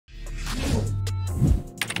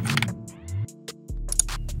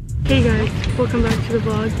Hey guys, welcome back to the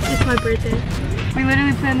vlog. It's my birthday. We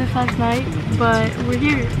literally planned this last night, but we're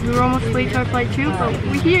here. We were almost late to our flight too, but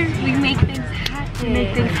we're here. We make things happen. We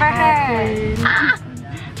make things happen.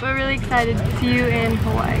 We're really excited to see you in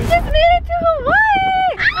Hawaii. Just made it to Hawaii!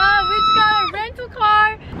 We just got a rental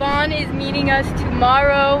car. Vaughn is meeting us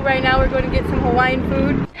tomorrow. Right now we're going to get some Hawaiian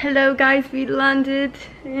food. Hello guys, we landed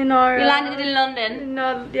in our... We landed in London.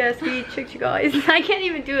 Yes, we tricked you guys. I can't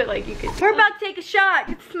even do it like you could. We're about to take a shot.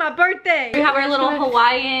 It's my birthday. We have our little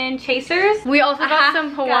Hawaiian chasers. We also got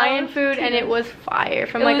some Hawaiian food and it was fire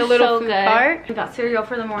from like a little food cart. We got cereal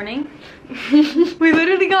for the morning. We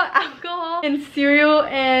literally got alcohol and cereal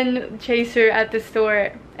and chaser at the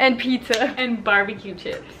store. And pizza. And barbecue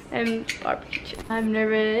chips. And barbecue chips. I'm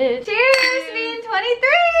nervous. Cheers to being 23!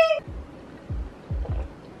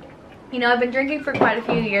 You know, I've been drinking for quite a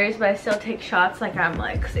few years, but I still take shots like I'm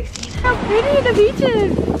like 16. How pretty the beach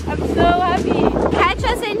is. I'm so happy. Catch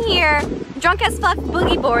us in here, drunk as fuck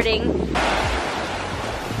boogie boarding.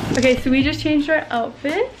 Okay, so we just changed our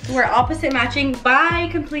outfits. We're opposite matching by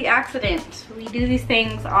complete accident. We do these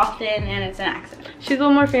things often and it's an accident. She's a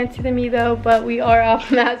little more fancy than me though, but we are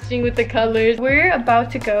off matching with the colors. We're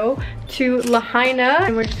about to go to Lahaina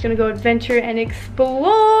and we're just gonna go adventure and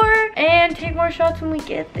explore and take more shots when we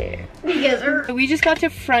get there. Yes, sir. So we just got to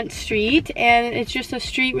Front Street and it's just a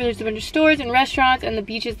street where there's a bunch of stores and restaurants and the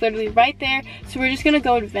beach is literally right there. So we're just gonna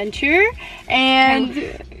go adventure and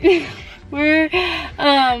we're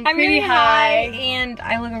I'm pretty really high and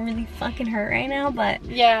I look really fucking hurt right now, but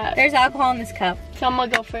yeah, there's alcohol in this cup. so I'm gonna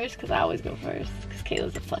go first because I always go first because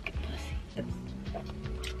Kayla's a fucking pussy.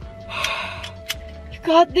 You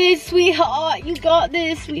got this, sweetheart. You got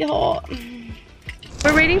this, sweetheart.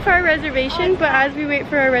 We're waiting for our reservation, but as we wait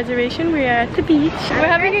for our reservation, we're at the beach. We're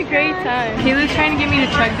having a great time. Kayla's trying to get me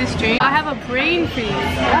to chug this drink. I have a brain freeze.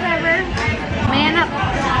 Whatever. Man up.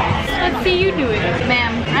 Let's see you do it.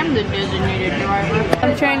 Ma'am, I'm the designated driver.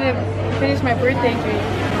 I'm trying to finish my birthday drink.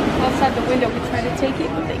 Outside the window, we tried to take it,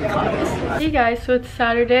 but they caught us. Hey guys, so it's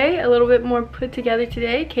Saturday, a little bit more put together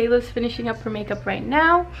today. Kayla's finishing up her makeup right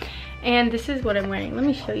now. And this is what I'm wearing. Let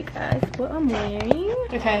me show you guys what I'm wearing.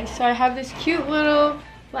 Okay, so I have this cute little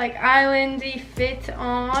like islandy fit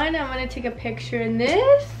on. I'm gonna take a picture in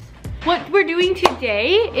this. What we're doing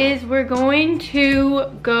today is we're going to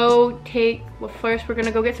go take, well first we're gonna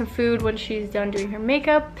go get some food when she's done doing her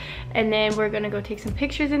makeup, and then we're gonna go take some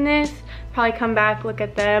pictures in this, probably come back, look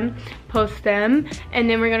at them, post them, and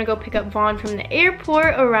then we're gonna go pick up Vaughn from the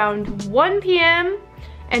airport around 1 p.m.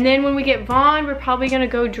 And then when we get Vaughn, we're probably gonna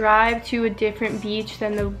go drive to a different beach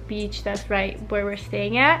than the beach that's right where we're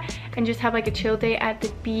staying at, and just have like a chill day at the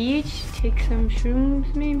beach, take some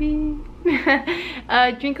shrooms maybe,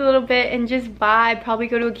 drink a little bit and just vibe, probably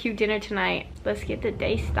go to a cute dinner tonight. Let's get the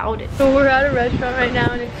day started. So we're at a restaurant right now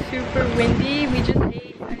and it's super windy. We just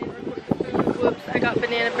ate, I didn't record the food, whoops. I got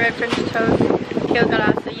banana bread, French toast, Kayla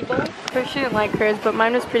got acai. Hers didn't like hers, but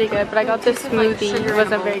mine was pretty good, but I got this smoothie, it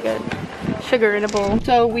wasn't very good. Sugar in a bowl.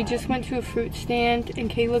 So we just went to a fruit stand and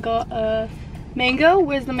Kayla got a mango.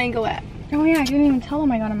 Where's the mango at? Oh yeah, I didn't even tell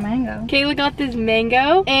them I got a mango. Kayla got this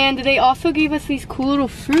mango and they also gave us these cool little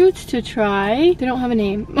fruits to try. They don't have a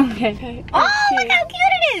name. Okay. Oh, look how cute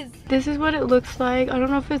it is! This is what it looks like. I don't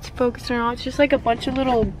know if it's focused or not. It's just like a bunch of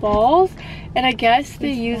little balls and I guess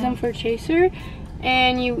they use them for chaser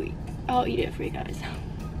and I'll eat it for you guys.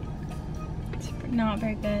 It's not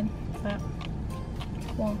very good, but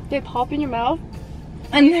cool. They pop in your mouth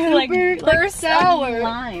and they're like bursts sour. Of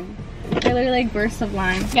lime. They're literally like bursts of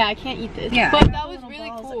lime. Yeah, I can't eat this. Yeah, but that was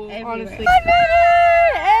really cool, everywhere. honestly.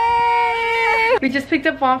 Hey! We just picked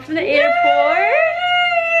up Vaughn from the airport.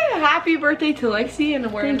 Happy birthday to Lexi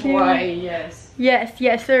and we're in Hawaii, yes. Yes,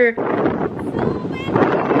 sir.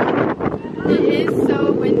 It is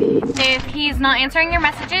so windy. If he's not answering your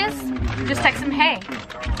messages, just text him, hey,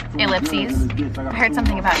 ellipses, I heard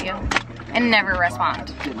something about you. And never respond.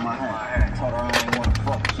 Hey!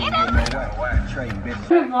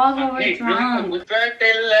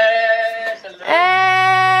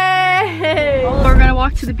 We're gonna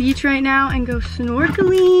walk to the beach right now and go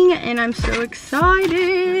snorkeling, and I'm so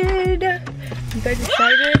excited. You guys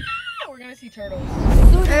excited? We're gonna see turtles.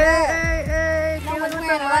 Hey!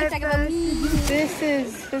 This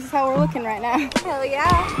is how we're looking right now. Hell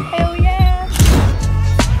yeah. Hell yeah!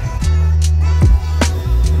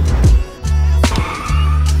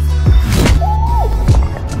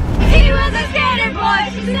 He was a skater boy,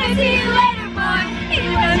 she said see you later boy. He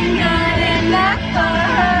wasn't good enough for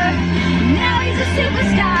her. Now he's a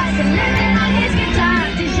superstar, so living on his guitar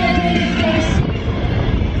to show his face.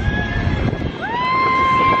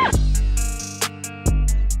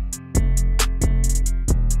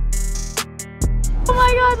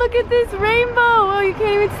 look at this rainbow. Oh, you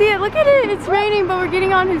can't even see it. Look at it. It's raining, but we're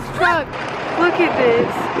getting on his truck. Look at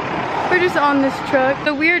this. We're just on this truck.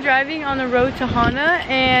 So we are driving on the road to Hana,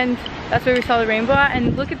 and that's where we saw the rainbow at.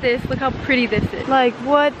 And look at this. Look how pretty this is. Like,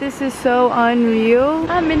 what? This is so unreal.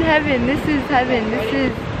 I'm in heaven. This is heaven. This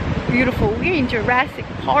is beautiful. We're in Jurassic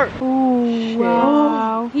Park. Ooh,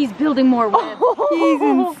 wow. He's building more web. He's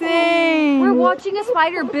insane. We're watching a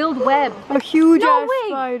spider build web. A huge No ass way.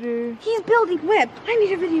 spider. He's building web. I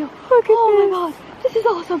need a video. Look at Oh this. my god, this is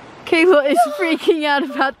awesome. Kayla is freaking out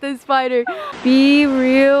about this spider. Be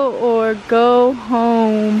real or go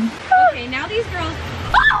home. Okay, now these girls.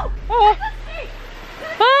 Oh!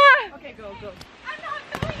 Ah! Okay, go. I'm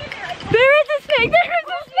not going in there. There is a snake! There is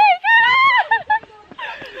a snake!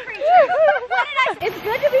 It's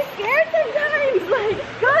good to be scared sometimes.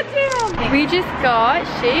 Like, goddamn. We just got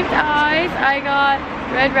shaved eyes. I got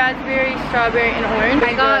red raspberry, strawberry, and orange.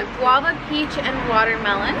 I got guava, peach, and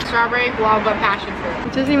watermelon. Strawberry, guava, passion fruit.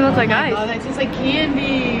 It doesn't even look like eyes. Oh, that tastes like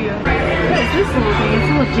candy. What is this little thing? It's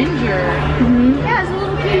a little ginger. Yeah, it's a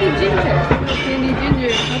little candy ginger. Candy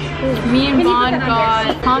ginger. That's cool. Me and Can you put Vaughn that on got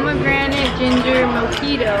yours? pomegranate ginger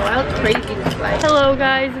mojito. How crazy this like. Hello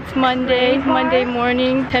guys, it's Monday. Monday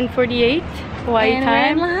morning, 10:48 Hawaii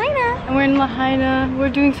time. And we're in Lahaina. We're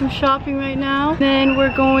doing some shopping right now. Then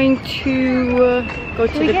we're going to go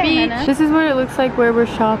to the beach. This is what it looks like where we're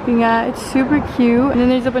shopping at. It's super cute. And then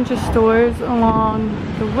there's a bunch of stores along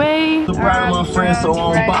the way. The bride of my friends, so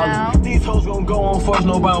on bottom. These hoes gon' go on first,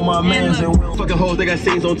 no about my mans. And fucking hoes, they got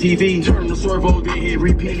scenes on TV. Turn the servo, then hit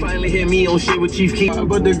repeat. Finally hit me on shit with Chief Keef.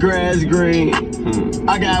 But the grass green.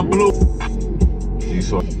 I got blue. You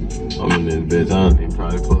saw I'm in this bitch, I ain't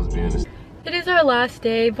probably supposed to be in this. It is our last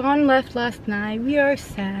day. Vaughn left last night. We are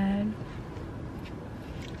sad.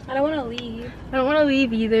 I don't want to leave. I don't want to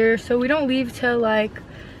leave either. So we don't leave till like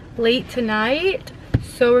late tonight.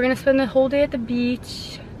 So we're gonna spend the whole day at the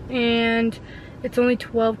beach, and it's only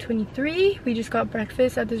 12:23. We just got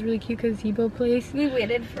breakfast at this really cute gazebo place. We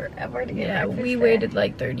waited forever to get breakfast we there. waited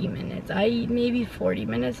like 30 minutes. I eat maybe 40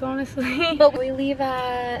 minutes, honestly. But we leave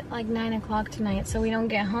at like 9 o'clock tonight, so we don't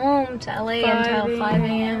get home to LA until 5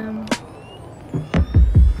 a.m.